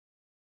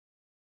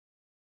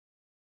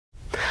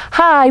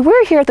Hi,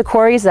 we're here at the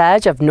Quarry's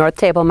Edge of North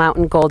Table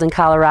Mountain, Golden,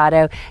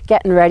 Colorado,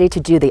 getting ready to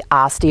do the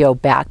Osteo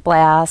Back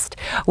Blast,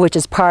 which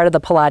is part of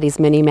the Pilates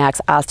MiniMAX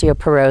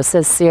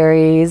Osteoporosis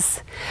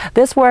series.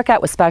 This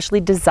workout was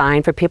specially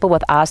designed for people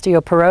with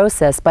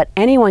osteoporosis, but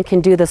anyone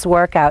can do this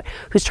workout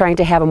who's trying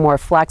to have a more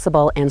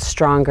flexible and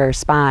stronger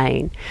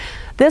spine.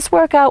 This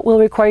workout will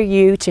require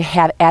you to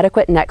have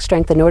adequate neck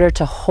strength in order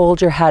to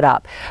hold your head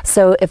up.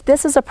 So if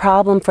this is a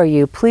problem for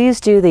you, please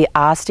do the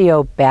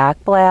Osteo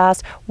Back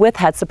Blast with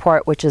head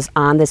support, which is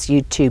on this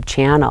YouTube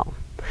channel.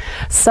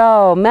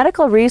 So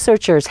medical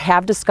researchers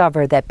have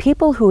discovered that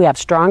people who have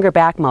stronger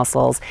back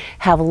muscles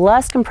have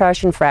less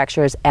compression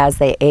fractures as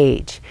they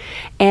age.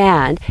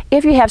 And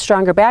if you have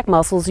stronger back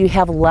muscles, you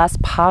have less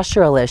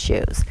postural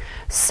issues.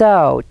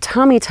 So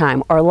tummy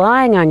time or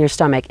lying on your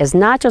stomach is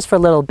not just for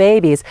little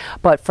babies,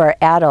 but for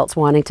adults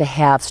wanting to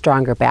have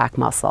stronger back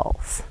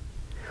muscles.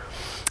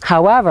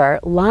 However,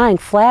 lying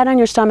flat on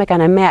your stomach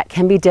on a mat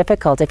can be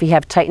difficult if you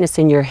have tightness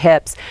in your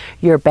hips,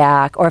 your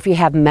back, or if you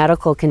have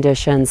medical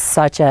conditions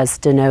such as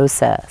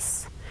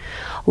stenosis.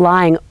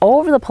 Lying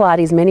over the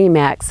Pilates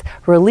MiniMAX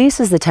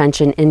releases the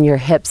tension in your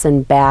hips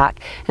and back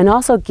and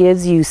also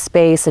gives you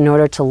space in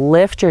order to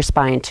lift your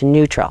spine to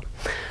neutral.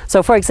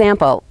 So for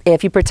example,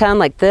 if you pretend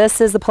like this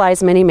is the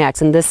Pilates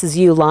MiniMAX and this is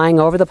you lying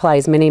over the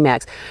Pilates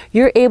MiniMAX,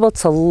 you're able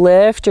to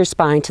lift your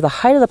spine to the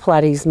height of the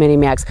Pilates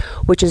MiniMAX,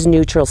 which is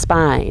neutral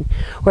spine.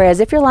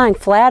 Whereas if you're lying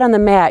flat on the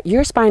mat,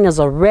 your spine is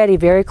already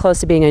very close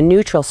to being a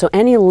neutral, so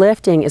any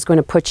lifting is going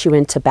to put you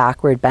into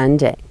backward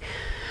bending.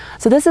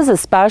 So this is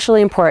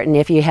especially important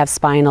if you have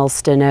spinal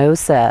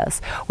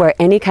stenosis, where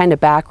any kind of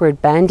backward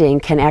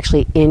bending can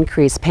actually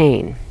increase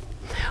pain.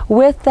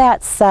 With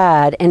that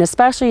said, and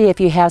especially if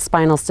you have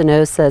spinal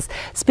stenosis,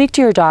 speak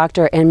to your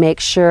doctor and make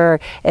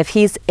sure if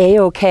he's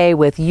A-okay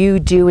with you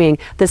doing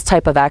this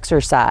type of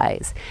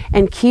exercise.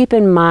 And keep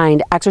in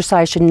mind,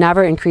 exercise should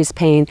never increase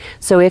pain,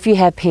 so if you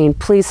have pain,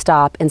 please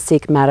stop and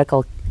seek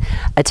medical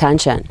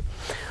attention.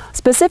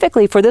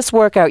 Specifically for this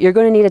workout, you're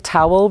going to need a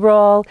towel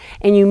roll,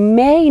 and you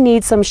may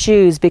need some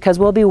shoes because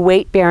we'll be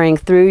weight bearing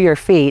through your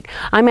feet.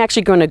 I'm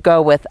actually going to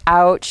go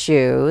without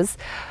shoes.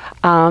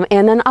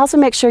 And then also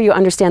make sure you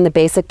understand the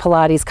basic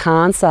Pilates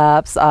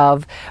concepts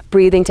of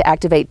breathing to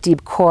activate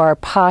deep core,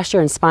 posture,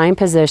 and spine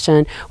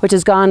position, which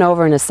is gone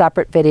over in a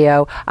separate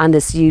video on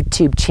this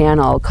YouTube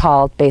channel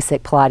called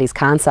Basic Pilates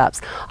Concepts.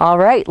 All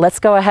right, let's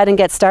go ahead and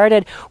get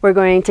started. We're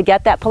going to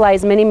get that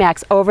Pilates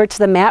MiniMAX over to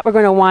the mat. We're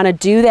going to want to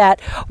do that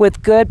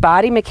with good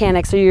body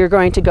mechanics. So you're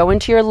going to go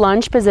into your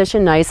lunge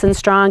position nice and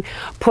strong.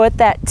 Put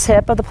that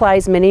tip of the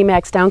Pilates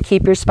MiniMAX down,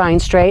 keep your spine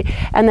straight,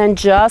 and then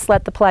just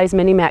let the Pilates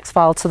MiniMAX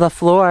fall to the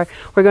floor.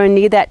 We're going to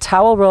need that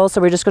towel roll,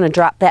 so we're just going to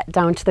drop that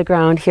down to the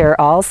ground here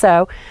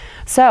also.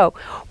 So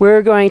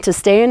we're going to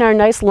stay in our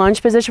nice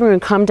lunge position. We're going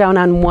to come down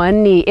on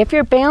one knee. If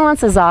your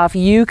balance is off,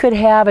 you could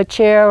have a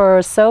chair or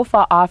a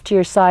sofa off to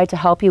your side to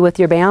help you with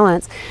your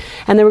balance.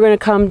 And then we're going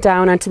to come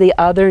down onto the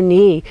other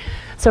knee.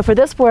 So for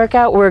this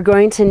workout, we're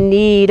going to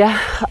need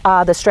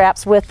the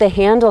straps with the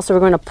handle, so we're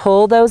going to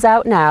pull those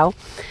out now.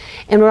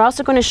 And we're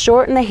also going to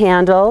shorten the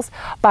handles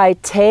by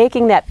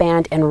taking that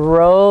band and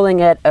rolling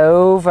it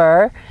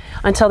over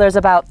until there's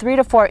about 3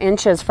 to 4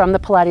 inches from the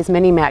Pilates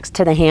MiniMAX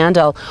to the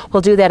handle.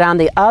 We'll do that on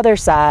the other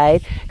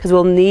side because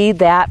we'll need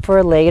that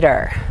for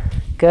later.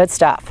 Good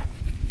stuff.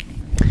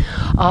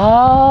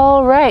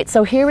 All right,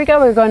 so here we go.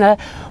 We're going to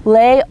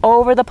lay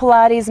over the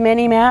Pilates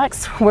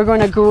MiniMAX. We're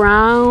going to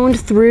ground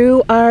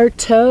through our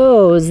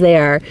toes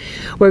there.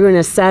 We're going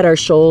to set our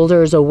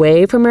shoulders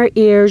away from our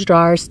ears, draw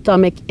our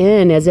stomach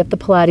in as if the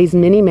Pilates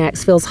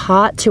MiniMAX feels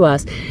hot to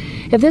us.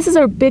 If this is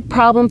a big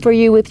problem for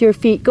you with your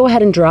feet, go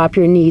ahead and drop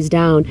your knees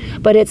down.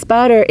 But it's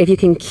better if you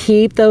can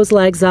keep those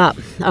legs up.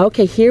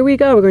 Okay, here we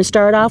go. We're going to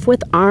start off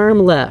with arm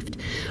lift.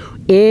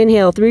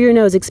 Inhale through your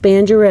nose,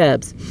 expand your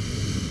ribs.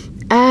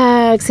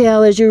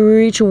 Exhale as you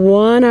reach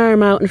one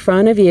arm out in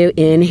front of you.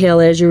 Inhale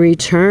as you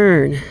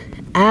return.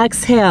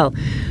 Exhale,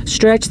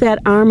 stretch that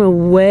arm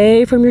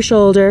away from your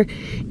shoulder.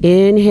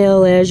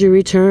 Inhale as you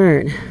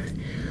return.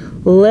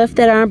 Lift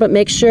that arm, but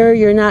make sure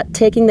you're not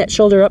taking that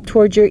shoulder up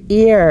towards your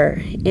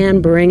ear,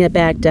 and bring it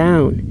back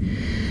down.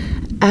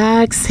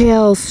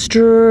 Exhale,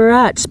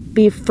 stretch,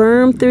 be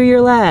firm through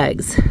your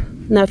legs.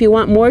 Now if you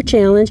want more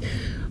challenge,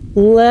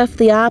 lift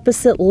the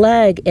opposite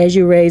leg as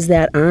you raise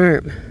that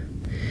arm.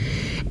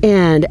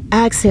 And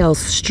exhale,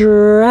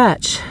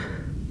 stretch.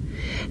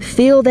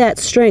 Feel that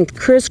strength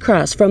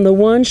crisscross from the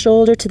one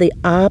shoulder to the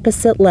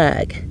opposite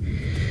leg.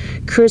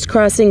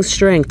 Crisscrossing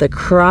strength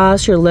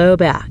across your low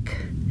back.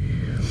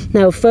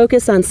 Now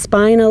focus on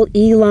spinal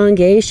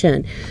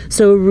elongation.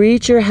 So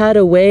reach your head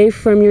away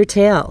from your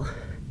tail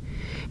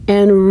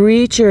and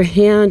reach your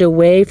hand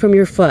away from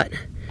your foot.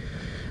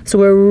 So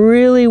we're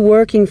really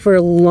working for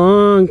a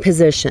long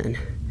position,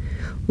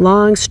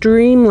 long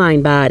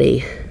streamlined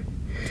body.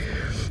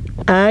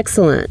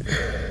 Excellent.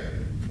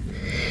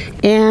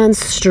 And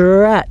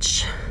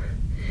stretch.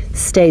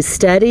 Stay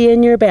steady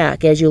in your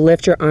back as you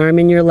lift your arm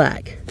and your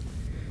leg.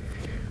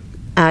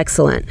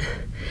 Excellent.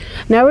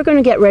 Now we're going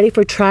to get ready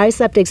for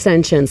tricep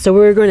extension. So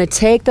we're going to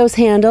take those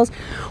handles.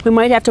 We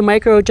might have to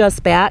micro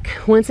adjust back.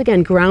 Once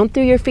again, ground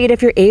through your feet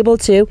if you're able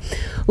to.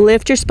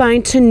 Lift your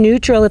spine to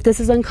neutral. If this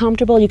is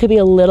uncomfortable, you could be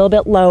a little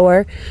bit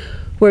lower.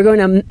 We're going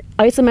to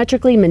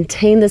isometrically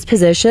maintain this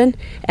position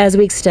as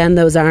we extend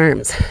those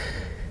arms.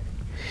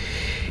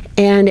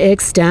 And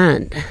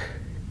extend.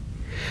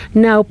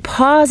 Now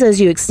pause as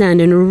you extend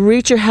and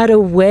reach your head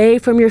away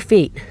from your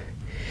feet.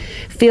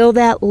 Feel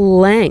that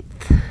length.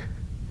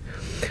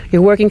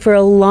 You're working for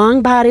a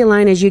long body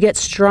line as you get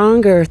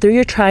stronger through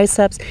your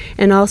triceps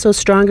and also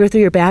stronger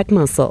through your back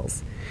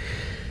muscles.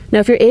 Now,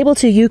 if you're able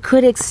to, you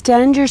could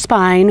extend your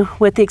spine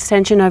with the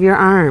extension of your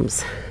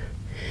arms.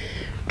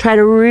 Try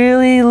to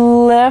really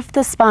lift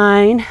the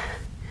spine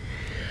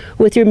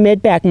with your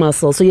mid-back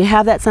muscles so you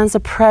have that sense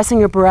of pressing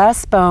your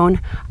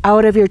breastbone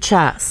out of your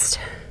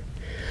chest.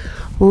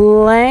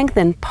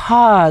 Lengthen,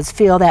 pause,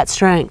 feel that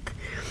strength.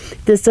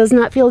 If this does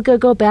not feel good,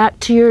 go back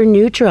to your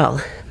neutral.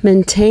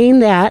 Maintain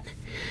that,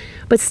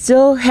 but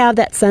still have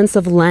that sense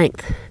of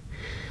length.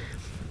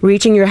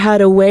 Reaching your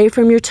head away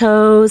from your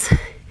toes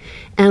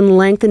and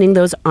lengthening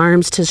those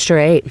arms to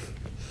straight.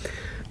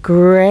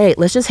 Great.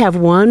 Let's just have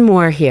one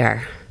more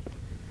here.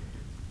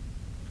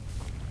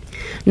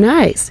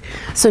 Nice.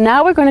 So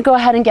now we're going to go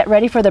ahead and get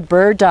ready for the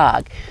bird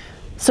dog.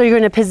 So you're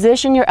going to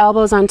position your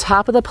elbows on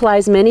top of the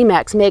PILATES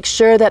MiniMAX. Make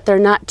sure that they're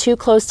not too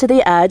close to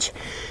the edge.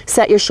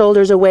 Set your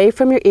shoulders away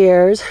from your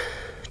ears.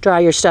 Draw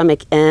your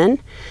stomach in.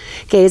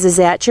 Gaze is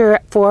at your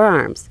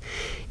forearms.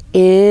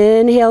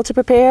 Inhale to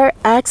prepare.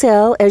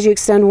 Exhale as you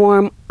extend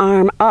one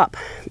arm up.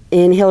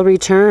 Inhale,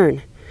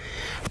 return.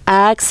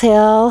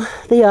 Exhale,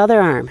 the other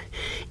arm.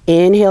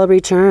 Inhale,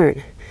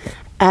 return.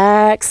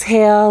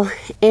 Exhale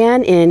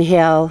and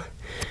inhale.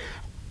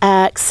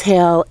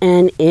 Exhale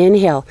and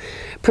inhale.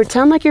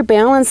 Pretend like you're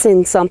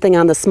balancing something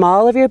on the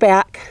small of your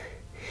back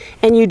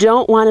and you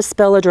don't want to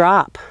spill a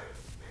drop.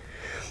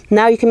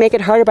 Now you can make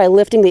it harder by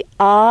lifting the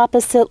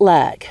opposite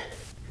leg.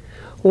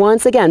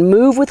 Once again,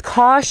 move with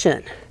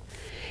caution,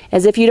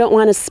 as if you don't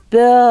want to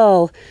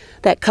spill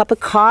that cup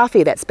of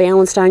coffee that's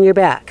balanced on your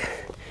back.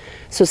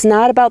 So it's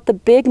not about the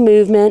big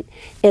movement,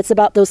 it's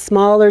about those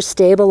smaller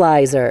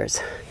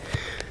stabilizers.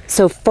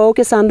 So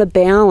focus on the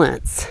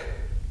balance.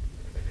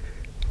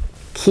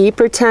 Keep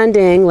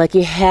pretending like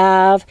you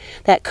have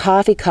that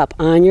coffee cup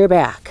on your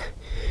back.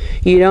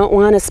 You don't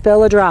want to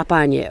spill a drop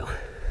on you.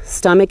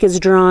 Stomach is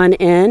drawn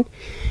in.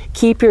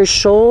 Keep your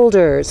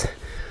shoulders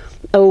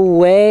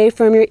away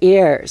from your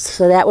ears.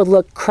 So that would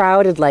look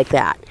crowded like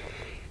that.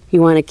 You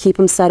want to keep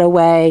them set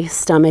away,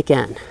 stomach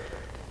in.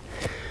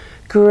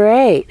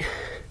 Great.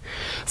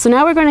 So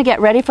now we're going to get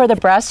ready for the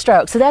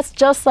breaststroke. So that's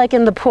just like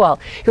in the pool.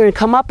 You're going to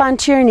come up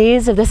onto your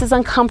knees. If this is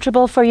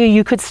uncomfortable for you,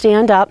 you could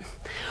stand up.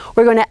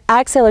 We're going to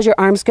exhale as your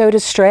arms go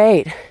to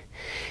straight.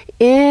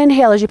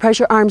 Inhale as you press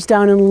your arms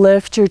down and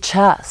lift your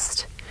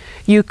chest.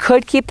 You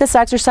could keep this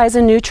exercise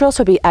in neutral,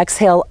 so be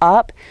exhale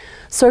up.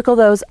 Circle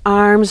those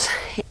arms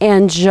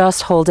and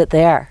just hold it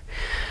there.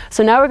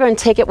 So now we're going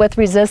to take it with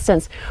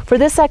resistance. For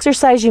this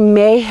exercise, you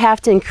may have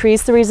to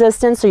increase the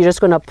resistance, so you're just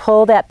going to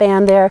pull that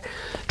band there,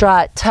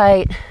 draw it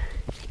tight,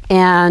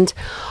 and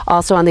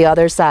also on the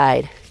other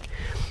side.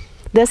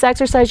 This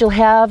exercise, you'll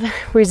have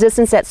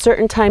resistance at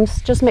certain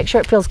times. Just make sure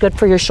it feels good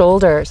for your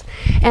shoulders.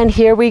 And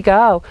here we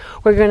go.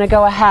 We're going to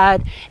go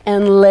ahead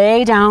and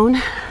lay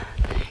down.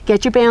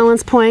 Get your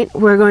balance point.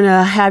 We're going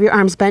to have your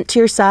arms bent to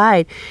your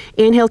side.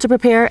 Inhale to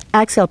prepare.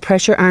 Exhale,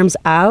 press your arms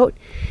out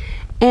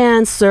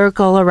and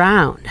circle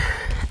around.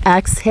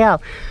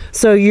 Exhale.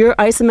 So you're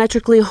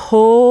isometrically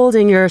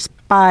holding your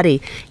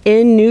body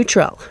in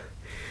neutral.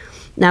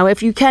 Now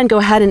if you can, go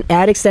ahead and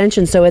add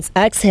extension. So it's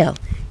exhale,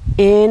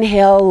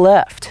 inhale,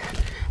 lift.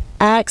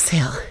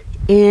 Exhale,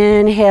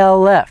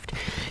 inhale, lift.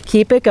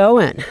 Keep it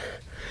going.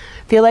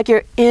 Feel like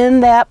you're in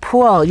that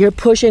pool. You're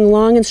pushing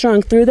long and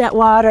strong through that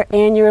water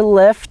and you're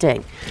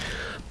lifting.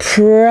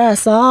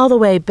 Press all the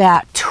way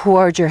back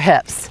towards your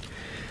hips.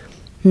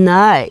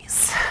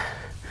 Nice.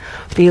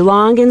 Be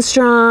long and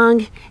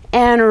strong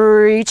and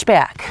reach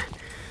back.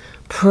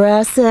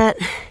 Press it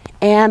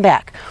and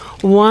back.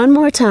 One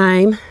more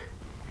time.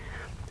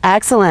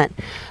 Excellent.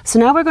 So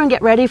now we're going to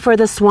get ready for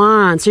the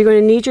swan. So you're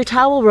going to need your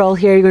towel roll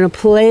here. You're going to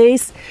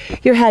place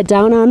your head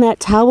down on that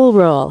towel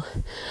roll.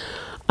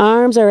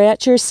 Arms are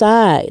at your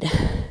side.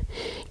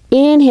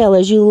 Inhale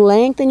as you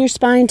lengthen your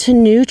spine to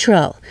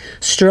neutral.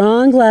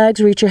 Strong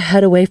legs, reach your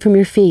head away from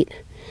your feet.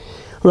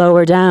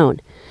 Lower down.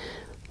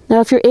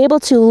 Now if you're able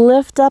to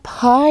lift up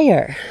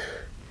higher,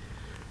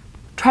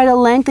 try to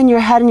lengthen your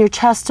head and your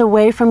chest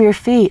away from your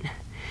feet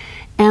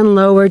and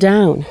lower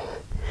down.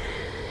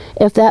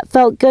 If that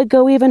felt good,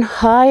 go even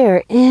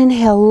higher.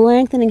 Inhale,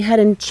 lengthening head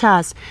and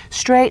chest,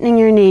 straightening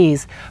your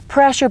knees.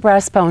 Press your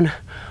breastbone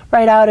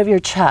right out of your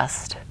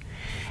chest.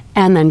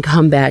 And then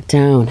come back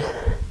down.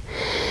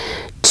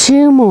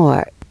 Two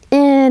more.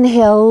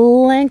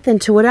 Inhale, lengthen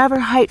to whatever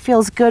height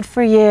feels good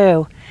for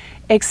you.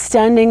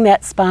 Extending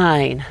that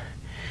spine.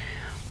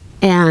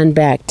 And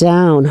back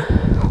down.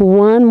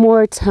 One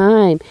more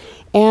time.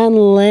 And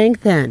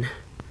lengthen.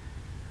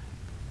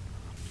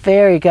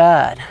 Very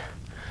good.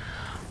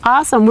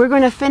 Awesome. We're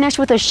going to finish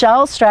with a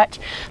shell stretch.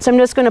 So I'm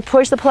just going to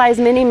push the Pilates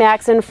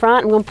MiniMax in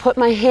front. I'm going to put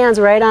my hands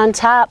right on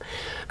top.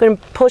 I'm going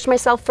to push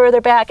myself further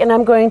back, and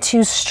I'm going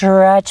to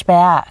stretch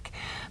back.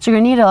 So you're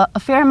going to need a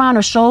fair amount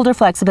of shoulder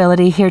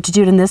flexibility here to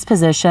do it in this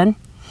position.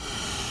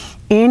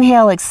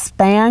 Inhale,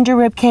 expand your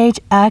rib cage.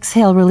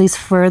 Exhale, release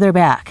further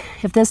back.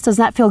 If this does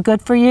not feel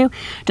good for you,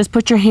 just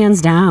put your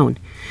hands down.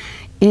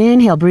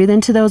 Inhale, breathe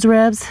into those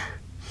ribs.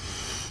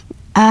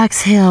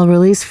 Exhale,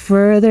 release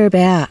further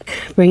back,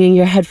 bringing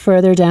your head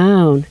further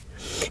down.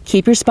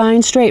 Keep your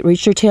spine straight,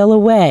 reach your tail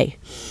away.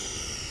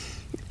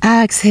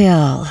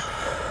 Exhale.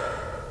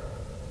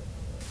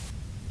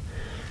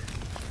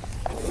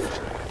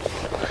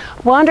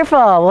 Wonderful.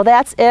 Well,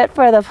 that's it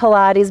for the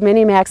Pilates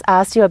MiniMax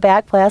Osteo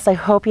Back Blast. I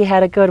hope you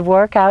had a good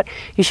workout.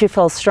 You should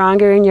feel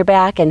stronger in your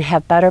back and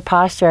have better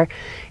posture.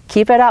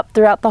 Keep it up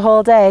throughout the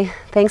whole day.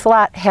 Thanks a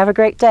lot. Have a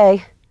great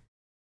day.